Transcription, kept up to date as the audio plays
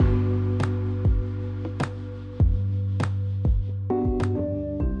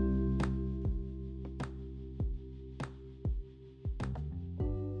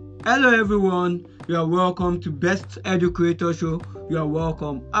Hello everyone, you are welcome to Best Educator Show. You are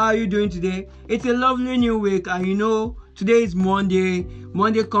welcome. How are you doing today? It's a lovely new week, and today is Monday.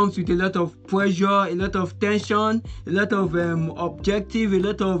 Monday comes with a lot of pressure, a lot of tension, a lot of objective, a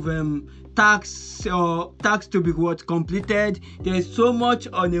lot of tasks to be completed. There's so much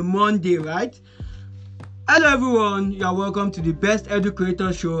on a Monday, right? Hello everyone, you are welcome to the Best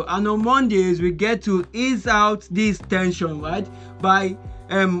Educator Show, and on Mondays we get to ease out this tension, right, by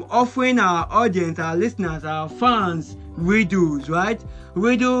offering our audience, our listeners, our fans riddles, right?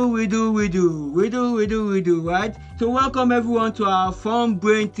 Riddle, right? So welcome everyone to our fun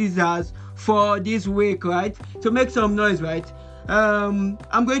brain teasers for this week, right? So make some noise, right? I'm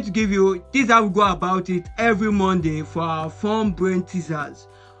going to give you this is how we go about it every Monday for our fun brain teasers.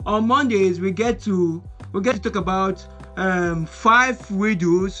 On Mondays we get to talk about 5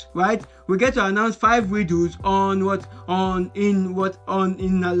 riddles, right? We get to announce 5 riddles on our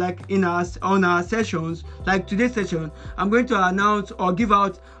sessions. Like today's session, I'm going to announce or give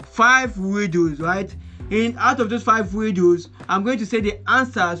out 5 riddles, right? Out of those 5 riddles, I'm going to say the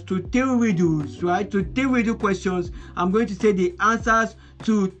answers to 3 riddles, right? To 3 riddle questions, I'm going to say the answers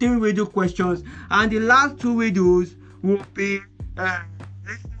to 3 riddle questions, and the last 2 riddles will be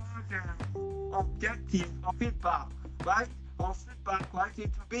objective or feedback, right? Or feedback, right?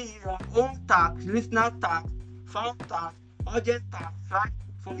 It will be your own task, listener task, fan task, audience task, right?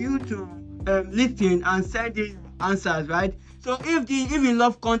 For you to listen and send in answers, right? So if you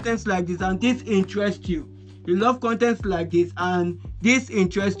love contents like this and this interests you, you love contents like this and this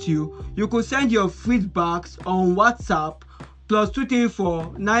interests you, you could send your feedbacks on WhatsApp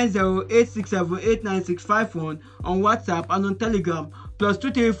 +234 9086789651 on WhatsApp, and on Telegram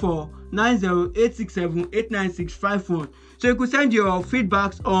 +234 9086789651. So you could send your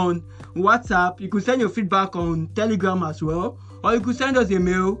feedbacks on WhatsApp, you could send your feedback on Telegram as well, or you could send us a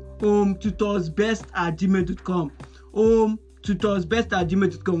mail tutorsbest@gmail.com.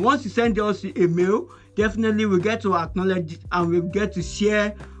 tutorsbest@gmail.com. Once you send us a mail, definitely we'll get to acknowledge it and we'll get to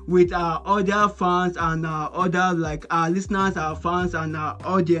share with our other fans and our other, like our listeners, our fans and our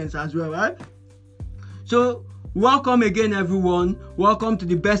audience as well, right? So welcome again everyone. Welcome to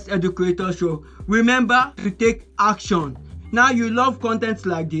the Best Educator Show. Remember to take action. Now you love contents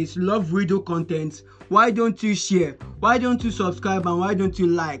like this, you love riddle contents. Why don't you share? Why don't you subscribe, and why don't you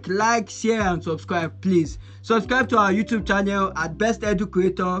like, share and subscribe, please. Subscribe to our YouTube channel at Best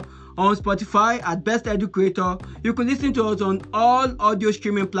Educator, on Spotify at Best Educator. You can listen to us on all audio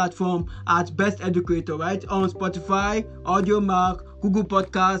streaming platforms at Best Educator, right? On Spotify, AudioMark, Google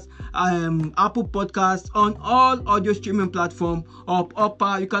Podcasts, Apple Podcasts, on all audio streaming platforms of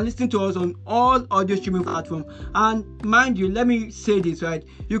Upper. You can listen to us on all audio streaming platforms. And mind you, let me say this, right?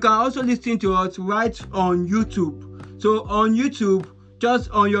 You can also listen to us right on YouTube. So on YouTube,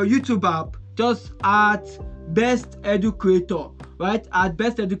 just on your YouTube app, just at Best Educator, right? At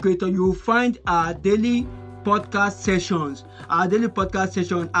Best Educator, you will find our daily podcast sessions, our daily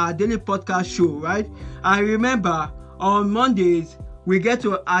podcast show, right? And remember, on Mondays, we get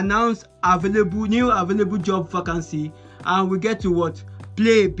to announce new available job vacancy, and we get to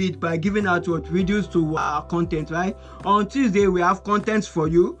play a bit by giving out riddles to our content, right? On Tuesday, we have contents for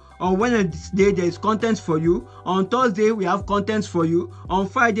you. On Wednesday, there is content for you. On Thursday, we have content for you. On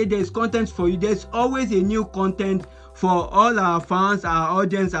Friday, there is content for you. There's always a new content for all our fans, our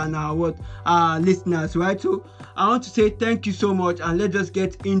audience, and our listeners, right? So I want to say thank you so much, and let's just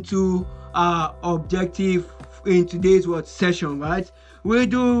get into our objective in today's session, right? We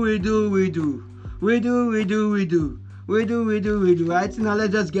do, right? Now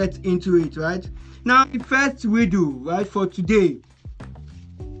let's just get into it, right? Now the first riddle, right, for today.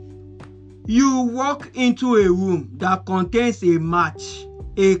 You walk into a room that contains a match,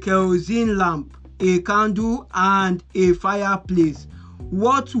 a kerosene lamp, a candle, and a fireplace.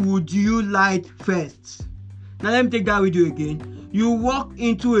 What would you light first? Now let me take that riddle again. You walk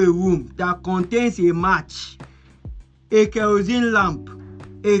into a room that contains a match, a kerosene lamp,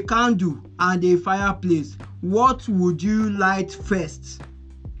 a candle, and a fireplace. What would you light first?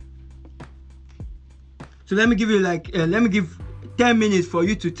 So let me give you 10 minutes for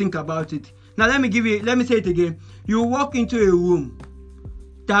you to think about it. Now let me say it again. You walk into a room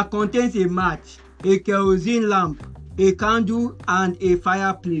that contains a match, a kerosene lamp, a candle, and a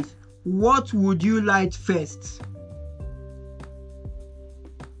fireplace. What would you light first?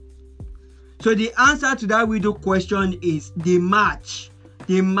 So the answer to that riddle question is the match.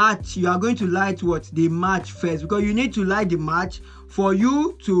 The match. You are going to light the match first, because you need to light the match for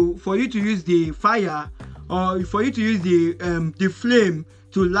you to use the fire, or for you to use the flame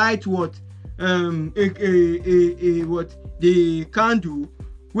to light the candle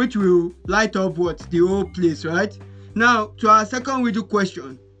which will light up what? The whole place, right? Now, to our second riddle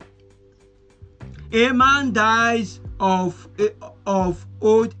question. A man dies of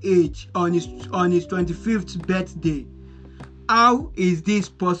old age on his 25th birthday. How is this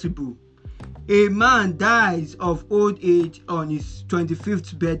possible? A man dies of old age on his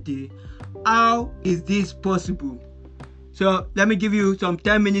 25th birthday. How is this possible? So let me give you some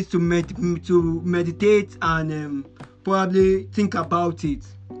 10 minutes to meditate and probably think about it.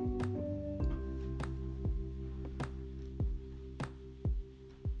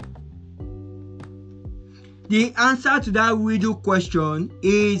 The answer to that riddle question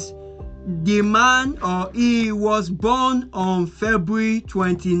is the man, or he was born on February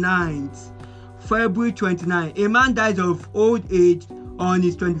 29th. February 29th. A man dies of old age on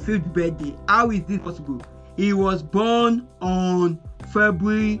his 25th birthday. How is this possible? He was born on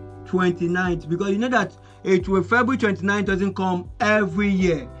February 29th, because you know that February 29th doesn't come every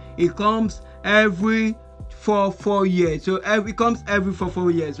year. It comes every 4 years. So it comes every 4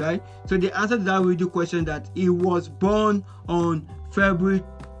 years, right? So the answer to that riddle question that he was born on February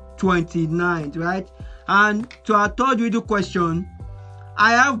 29th, right? And to our third riddle question,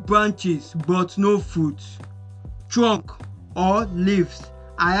 I have branches but no fruit, trunk or leaves.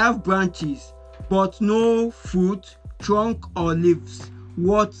 I have branches but no fruit, trunk or leaves.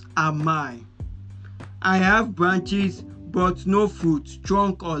 What am I? I have branches but no fruit,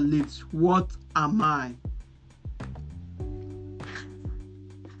 trunk or leaves. What am I?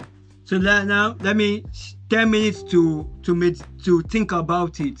 So now let me 10 minutes to think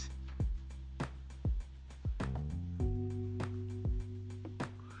about it.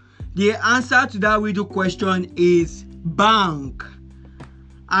 The answer to that riddle question is bank.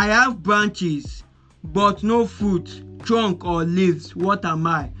 I have branches but no fruit, trunk or leaves. What am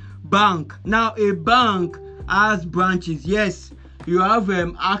I? Bank. Now a bank has branches. Yes, you have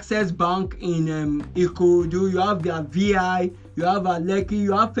Access Bank in Ikodu, you have the VI, you have Aleki,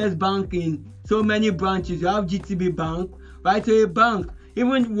 you have First Bank in so many branches, you have GTB Bank, right? So a bank,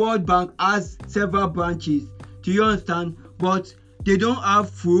 even World Bank has several branches. Do you understand? But they don't have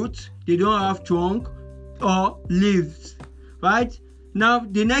fruit, they don't have trunk or leaves, right? Now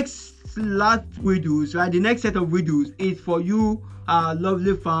the next riddles, right? The next set of riddles is for you, our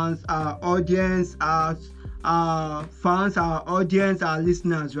lovely fans, our audience, our fans, our audience, our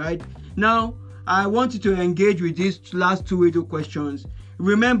listeners, right? Now I want you to engage with these last two riddle questions.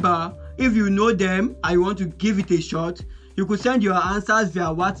 Remember, if you know them and you want to give it a shot, you could send your answers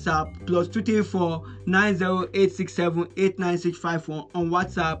via WhatsApp +234 90867 89651 on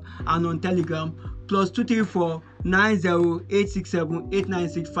WhatsApp and on Telegram +234 90867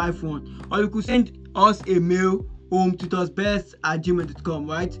 89651, or you could send us a mail hometutorsbest@gmail.com,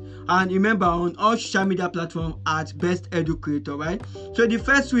 right? And remember, on all social media platforms at Best Edu Creator, right? So the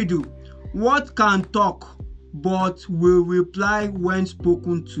first riddle: what can talk but will reply when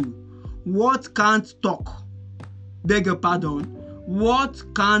spoken to? What can't talk? Beg your pardon. What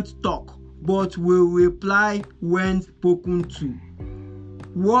can't talk but will reply when spoken to?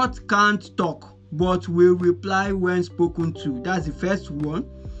 What can't talk but will reply when spoken to? That's the first one.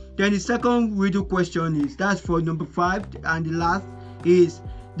 Then the second riddle question is, that's for number 5, and the last is,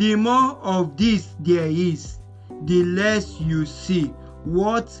 the more of this there is, the less you see.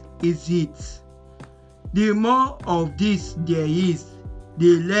 What is it? The more of this there is,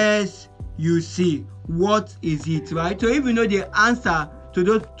 the less you see. What is it, right? So if you know the answer to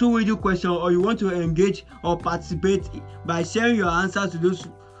those two riddle questions, or you want to engage or participate by sharing your answers to those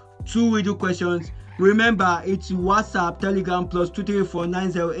two riddle questions, remember, it's WhatsApp, Telegram +234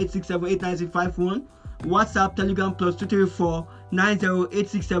 90867 89651. WhatsApp, Telegram +234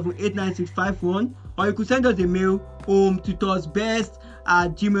 90867 89651. Or you could send us a mail,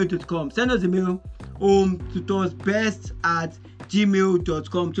 hometutorsbest@gmail.com. Send us a mail,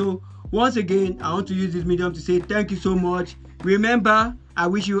 hometutorsbest@gmail.com. So once again, I want to use this medium to say thank you so much. Remember, I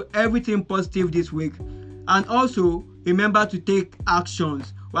wish you everything positive this week. And also, remember to take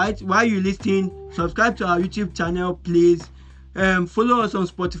actions, right? While you're listening, subscribe to our YouTube channel, please. Follow us on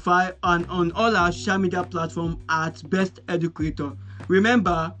Spotify and on all our social media platforms at Best Edu Creator.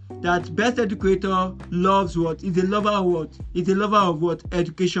 Remember that Best Edu Creator loves what? Is a lover of what? Is a lover of what?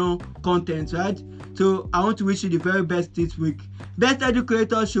 Education content, right? So I want to wish you the very best this week. Best Edu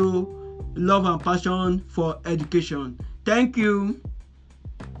Creator show love and passion for education. Thank you.